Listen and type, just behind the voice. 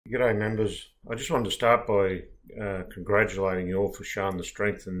G'day members. I just wanted to start by congratulating you all for showing the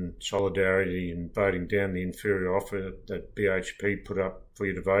strength and solidarity in voting down the inferior offer that BHP put up for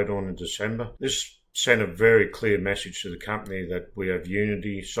you to vote on in December. This sent a very clear message to the company that we have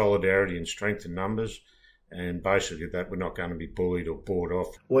unity, solidarity and strength in numbers, and basically that we're not going to be bullied or bought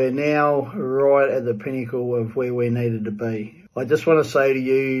off. We're now right at the pinnacle of where we needed to be. I just want to say to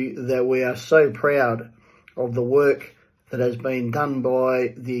you that we are so proud of the work that has been done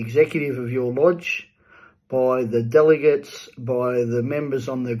by the executive of your lodge, by the delegates, by the members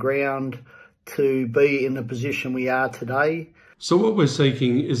on the ground to be in the position we are today. So what we're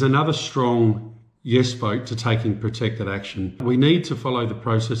seeking is another strong yes vote to taking protected action. We need to follow the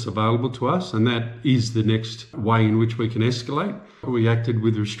process available to us, and that is the next way in which we can escalate. We acted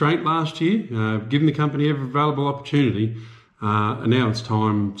with restraint last year, giving the company every available opportunity. And now it's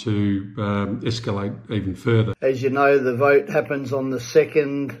time to escalate even further. As you know, the vote happens on the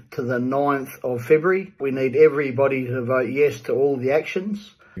 2nd to the 9th of February. We need everybody to vote yes to all the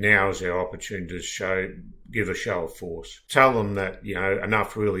actions. Now is our opportunity to give a show of force. Tell them that,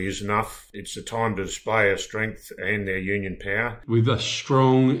 enough really is enough. It's the time to display our strength and their union power. With a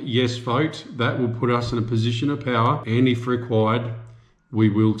strong yes vote, that will put us in a position of power, and if required, we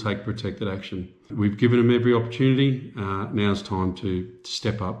will take protected action. We've given them every opportunity. Now's time to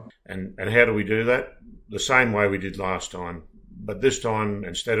step up. And how do we do that? The same way we did last time. But this time,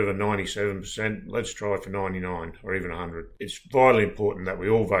 instead of a 97%, let's try for 99 or even 100. It's vitally important that we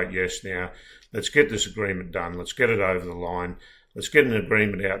all vote yes now. Let's get this agreement done. Let's get it over the line. Let's get an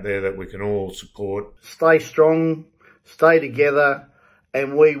agreement out there that we can all support. Stay strong, stay together,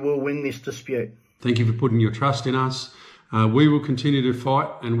 and we will win this dispute. Thank you for putting your trust in us. We will continue to fight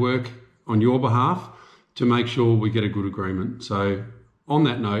and work on your behalf to make sure we get a good agreement. So on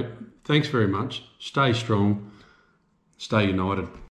that note, thanks very much. Stay strong, stay united.